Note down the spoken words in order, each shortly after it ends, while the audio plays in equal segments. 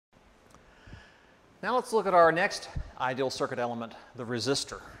Now let's look at our next ideal circuit element, the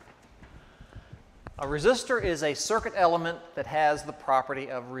resistor. A resistor is a circuit element that has the property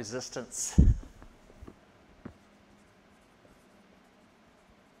of resistance.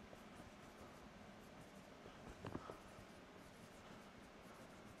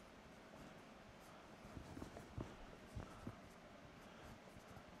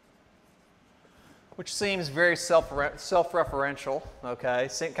 Which seems very self-referential, okay,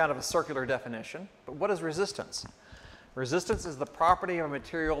 kind of a circular definition. But what is resistance? Resistance is the property of a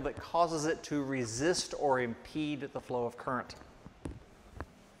material that causes it to resist or impede the flow of current.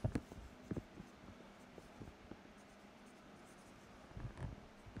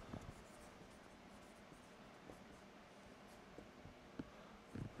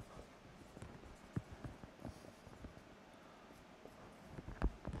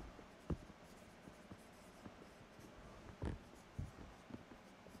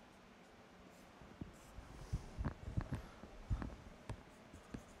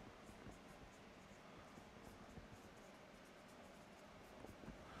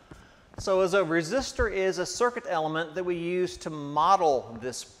 So as a resistor is a circuit element that we use to model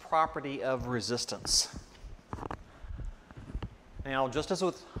this property of resistance. Now, just as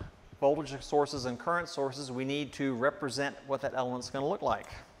with voltage sources and current sources, we need to represent what that element's going to look like.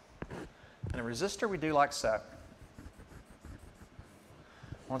 In a resistor, we do like so.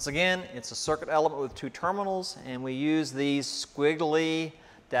 Once again, it's a circuit element with two terminals, and we use these squiggly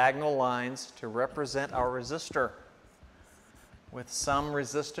diagonal lines to represent our resistor with some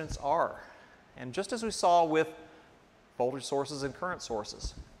resistance R. And just as we saw with voltage sources and current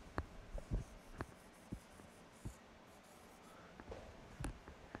sources.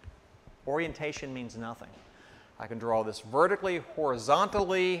 Orientation means nothing. I can draw this vertically,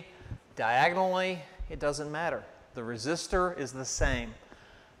 horizontally, diagonally, it doesn't matter. The resistor is the same.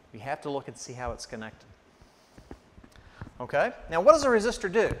 We have to look and see how it's connected. Okay? Now what does a resistor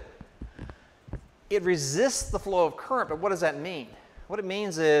do? It resists the flow of current, but what does that mean? What it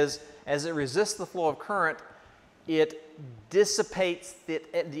means is, as it resists the flow of current, it dissipates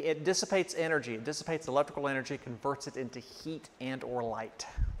energy, it dissipates electrical energy, converts it into heat and or light.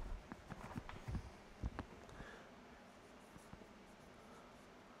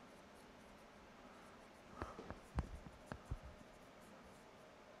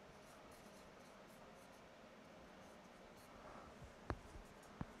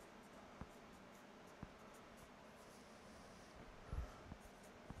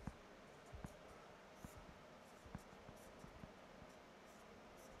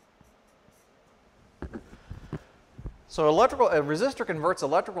 So a resistor converts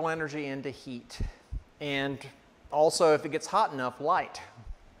electrical energy into heat, and also, if it gets hot enough, light.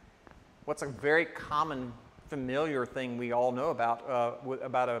 What's a very common, familiar thing we all know about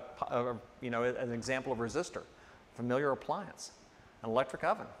an example of resistor? Familiar appliance, an electric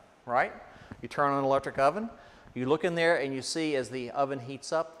oven, right? You turn on an electric oven, you look in there, and you see as the oven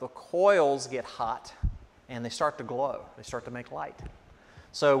heats up, the coils get hot, and they start to glow. They start to make light.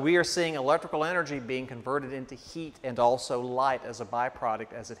 So we are seeing electrical energy being converted into heat and also light as a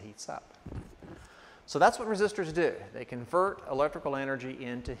byproduct as it heats up. So that's what resistors do. They convert electrical energy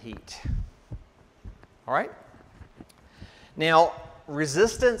into heat. All right? Now,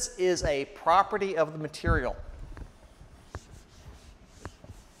 resistance is a property of the material.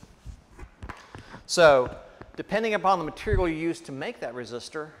 So, depending upon the material you use to make that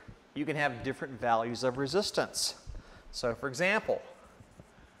resistor, you can have different values of resistance. So, for example,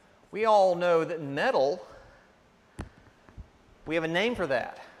 we all know that metal, we have a name for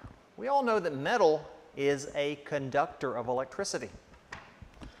that. We all know that metal is a conductor of electricity.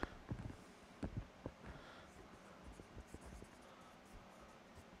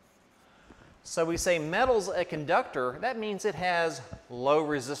 So we say metal's a conductor, that means it has low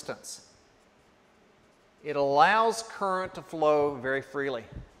resistance. It allows current to flow very freely.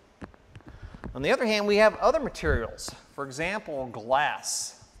 On the other hand, we have other materials. For example,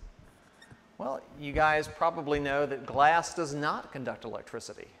 glass. Well, you guys probably know that glass does not conduct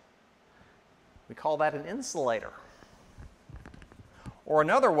electricity. We call that an insulator. Or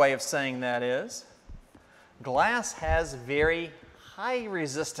another way of saying that is, glass has very high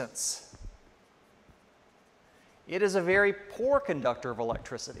resistance. It is a very poor conductor of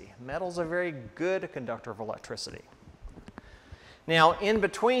electricity. Metal's a very good conductor of electricity. Now, in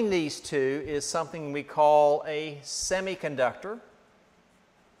between these two is something we call a semiconductor,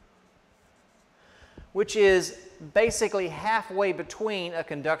 which is basically halfway between a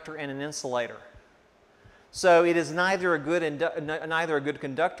conductor and an insulator. So it is neither a good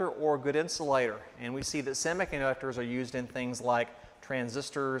conductor or a good insulator. And we see that semiconductors are used in things like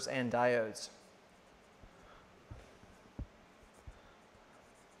transistors and diodes.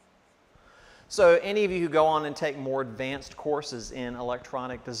 So any of you who go on and take more advanced courses in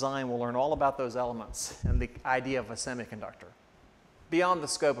electronic design will learn all about those elements and the idea of a semiconductor, beyond the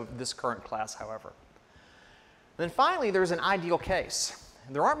scope of this current class, however. Then finally, there's an ideal case.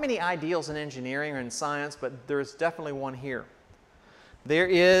 There aren't many ideals in engineering or in science, but there's definitely one here. There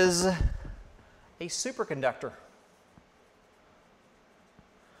is a superconductor.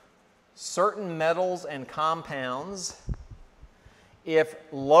 Certain metals and compounds, if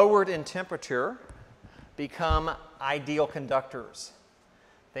lowered in temperature, become ideal conductors.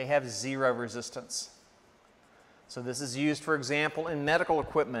 They have zero resistance. So this is used, for example, in medical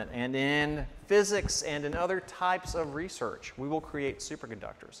equipment and in physics and in other types of research. We will create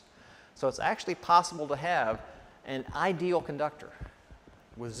superconductors. So it's actually possible to have an ideal conductor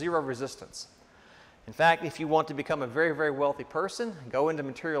with zero resistance. In fact, if you want to become a very, very wealthy person, go into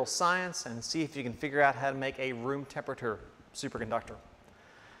material science and see if you can figure out how to make a room temperature superconductor.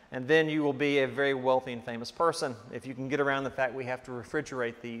 And then you will be a very wealthy and famous person if you can get around the fact we have to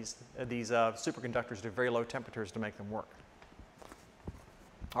refrigerate these superconductors to very low temperatures to make them work.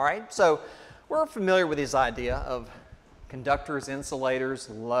 All right, so we're familiar with this idea of conductors, insulators,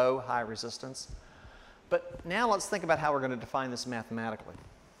 low, high resistance. But now let's think about how we're going to define this mathematically.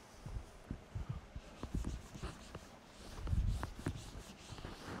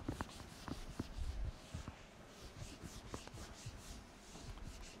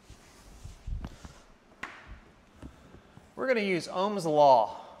 We're going to use Ohm's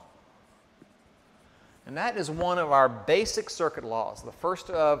law, and that is one of our basic circuit laws, the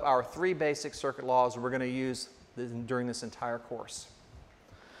first of our three basic circuit laws we're going to use during this entire course.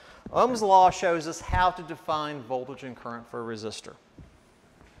 Ohm's law shows us how to define voltage and current for a resistor.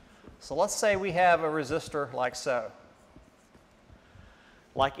 So let's say we have a resistor like so.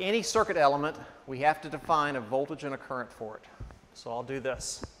 Like any circuit element, we have to define a voltage and a current for it. So I'll do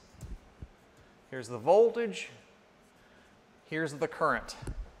this. Here's the voltage. Here's the current.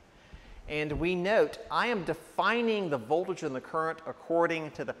 And we note I am defining the voltage and the current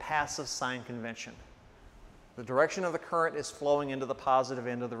according to the passive sign convention. The direction of the current is flowing into the positive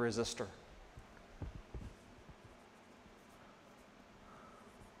end of the resistor.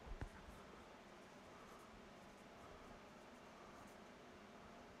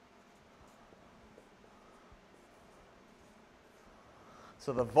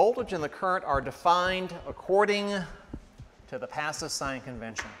 So the voltage and the current are defined according to the passive sign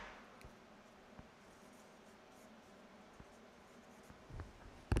convention.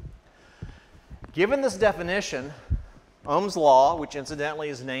 Given this definition, Ohm's law, which incidentally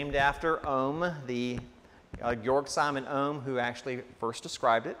is named after Ohm, the Georg Simon Ohm, who actually first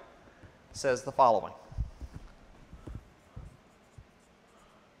described it, says the following.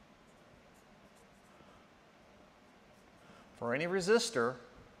 For any resistor,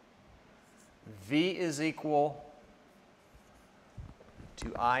 V is equal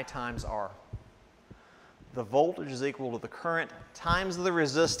to I times R. The voltage is equal to the current times the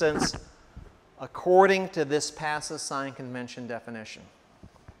resistance according to this passive sign convention definition.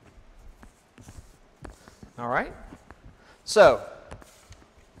 All right? So,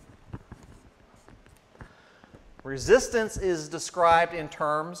 resistance is described in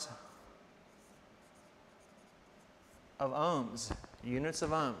terms of ohms, units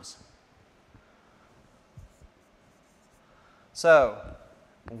of ohms. So,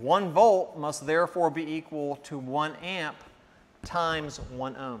 1 volt must therefore be equal to 1 amp times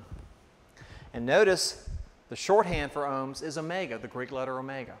 1 ohm. And notice the shorthand for ohms is omega, the Greek letter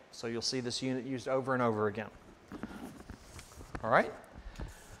omega. So you'll see this unit used over and over again. All right?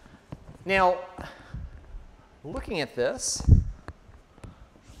 Now, looking at this,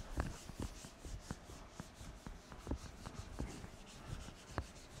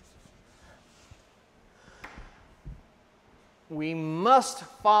 we must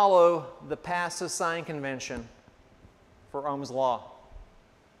follow the passive sign convention for Ohm's law.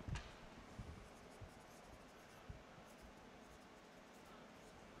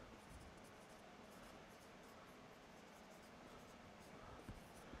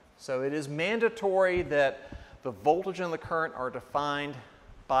 So it is mandatory that the voltage and the current are defined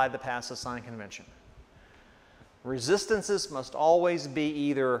by the passive sign convention. Resistances must always be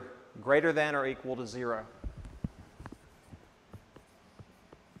either greater than or equal to 0.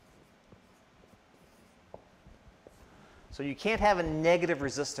 So you can't have a negative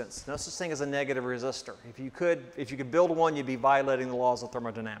resistance. No such thing as a negative resistor. If you could build one, you'd be violating the laws of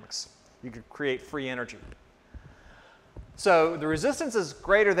thermodynamics. You could create free energy. So the resistance is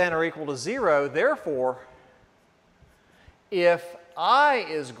greater than or equal to 0. Therefore, if I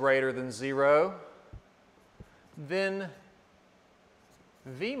is greater than 0, then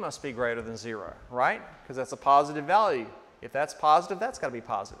V must be greater than 0, right? Because that's a positive value. If that's positive, that's got to be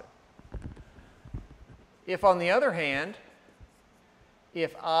positive. If, on the other hand,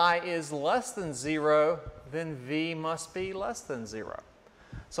 if I is less than 0, then V must be less than 0.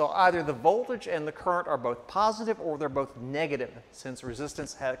 So either the voltage and the current are both positive or they're both negative, since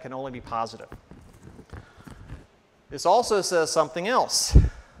resistance can only be positive. This also says something else.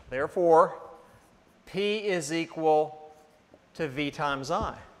 Therefore, P is equal to V times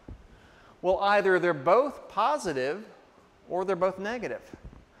I. Well, either they're both positive or they're both negative.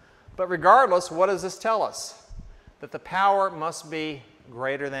 But regardless, what does this tell us? That the power must be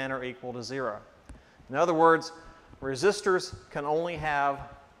greater than or equal to 0. In other words, resistors can only have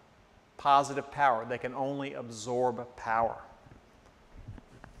positive power. They can only absorb power.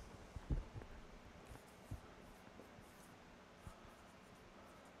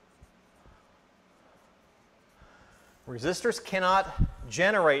 Resistors cannot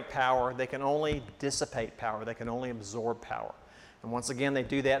generate power. They can only dissipate power. They can only absorb power. And once again, they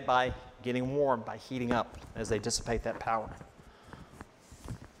do that by getting warm, by heating up as they dissipate that power.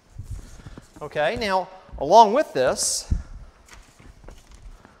 Okay, now along with this,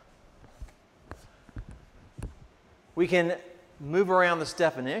 we can move around this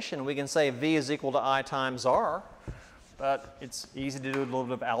definition. We can say V is equal to I times R, but it's easy to do a little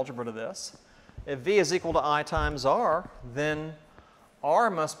bit of algebra to this. If V is equal to I times R, then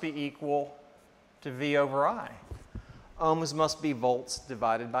R must be equal to V over I. Ohms must be volts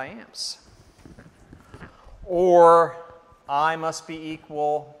divided by amps. Or I must be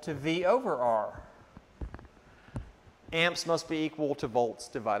equal to V over R. Amps must be equal to volts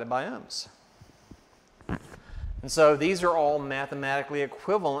divided by ohms. And so these are all mathematically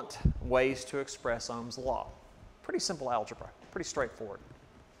equivalent ways to express Ohm's law. Pretty simple algebra, pretty straightforward.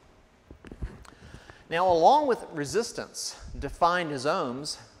 Now, along with resistance defined as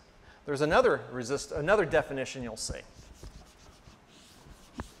ohms, there's another definition you'll see.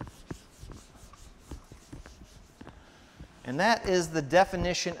 And that is the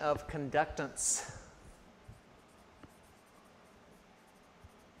definition of conductance.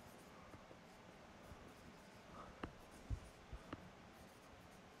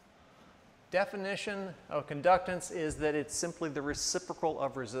 Definition of conductance is that it's simply the reciprocal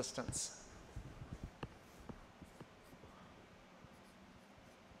of resistance.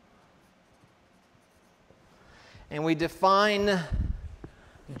 And we define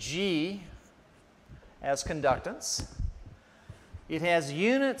G as conductance. It has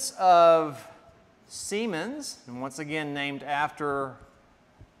units of Siemens, and once again named after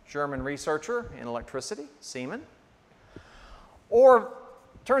German researcher in electricity, Siemens. Or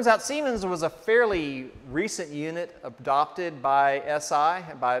turns out Siemens was a fairly recent unit adopted by SI,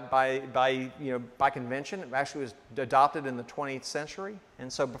 by convention. It actually was adopted in the 20th century.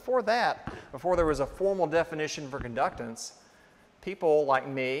 And so before that, before there was a formal definition for conductance, people like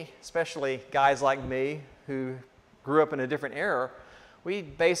me, especially guys like me who grew up in a different era, we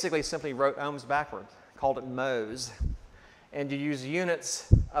basically simply wrote ohms backwards, called it mhos. And you use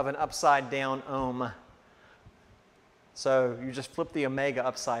units of an upside down ohm. So you just flip the omega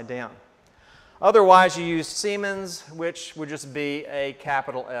upside down. Otherwise, you use Siemens, which would just be a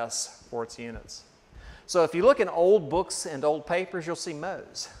capital S for its units. So if you look in old books and old papers, you'll see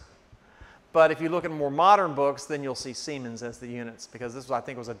mhos. But if you look at more modern books, then you'll see Siemens as the units, because this, I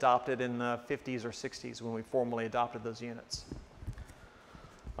think, was adopted in the 50s or 60s when we formally adopted those units.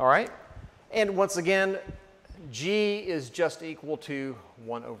 All right? And once again, G is just equal to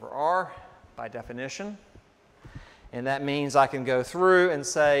 1 over R by definition. And that means I can go through and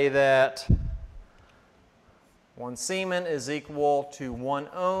say that 1 Siemens is equal to 1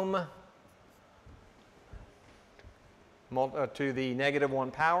 ohm to the negative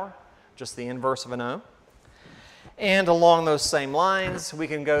 1 power, just the inverse of an ohm. And along those same lines, we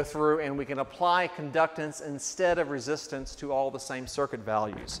can go through and we can apply conductance instead of resistance to all the same circuit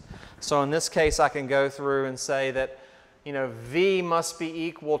values. So in this case, I can go through and say that V must be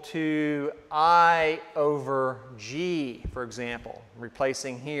equal to I over G, for example,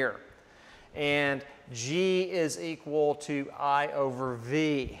 replacing here. And G is equal to I over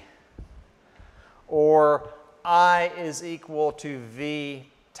V. Or I is equal to V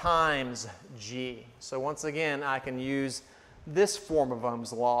times G. So once again, I can use this form of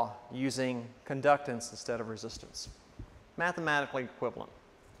Ohm's law using conductance instead of resistance. Mathematically equivalent.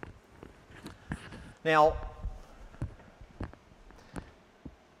 Now,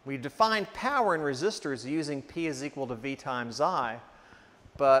 we defined power in resistors using P is equal to V times I,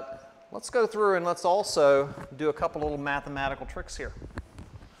 but let's go through and let's also do a couple little mathematical tricks here.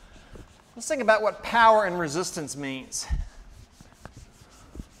 Let's think about what power and resistance means.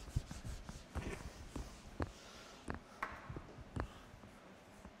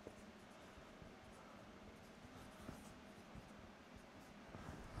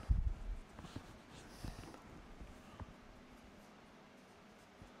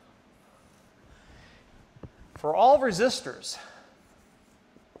 For all resistors,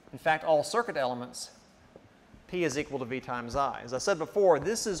 in fact all circuit elements, P is equal to V times I. As I said before,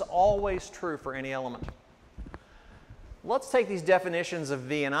 this is always true for any element. Let's take these definitions of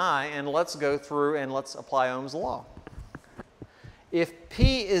V and I and let's go through and let's apply Ohm's law. If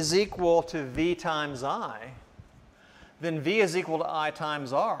P is equal to V times I, then V is equal to I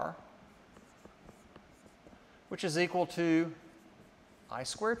times R, which is equal to I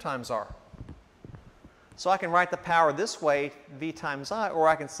squared times R. So I can write the power this way, V times I, or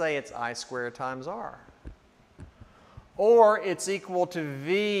I can say it's I squared times R. Or it's equal to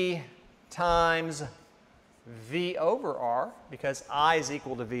V times V over R, because I is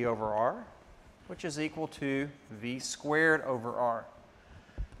equal to V over R, which is equal to V squared over R.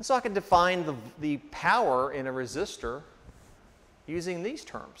 And so I can define the power in a resistor using these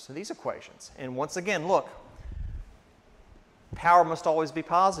terms, these equations. And once again, look, power must always be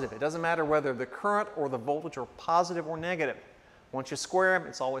positive. It doesn't matter whether the current or the voltage are positive or negative. Once you square them,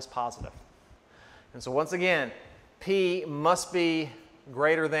 it's always positive. And so once again, P must be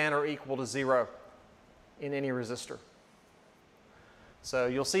greater than or equal to 0 in any resistor. So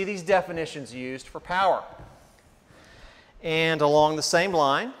you'll see these definitions used for power. And along the same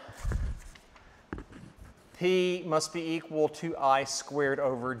line, P must be equal to I squared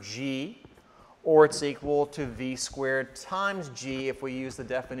over G, or it's equal to V squared times G if we use the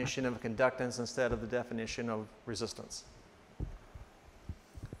definition of conductance instead of the definition of resistance.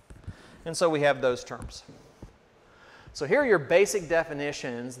 And so we have those terms. So here are your basic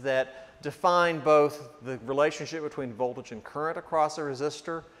definitions that define both the relationship between voltage and current across a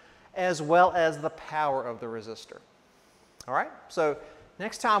resistor as well as the power of the resistor. All right? So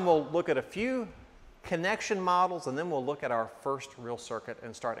next time we'll look at a few connection models and then we'll look at our first real circuit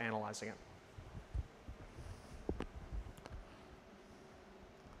and start analyzing it.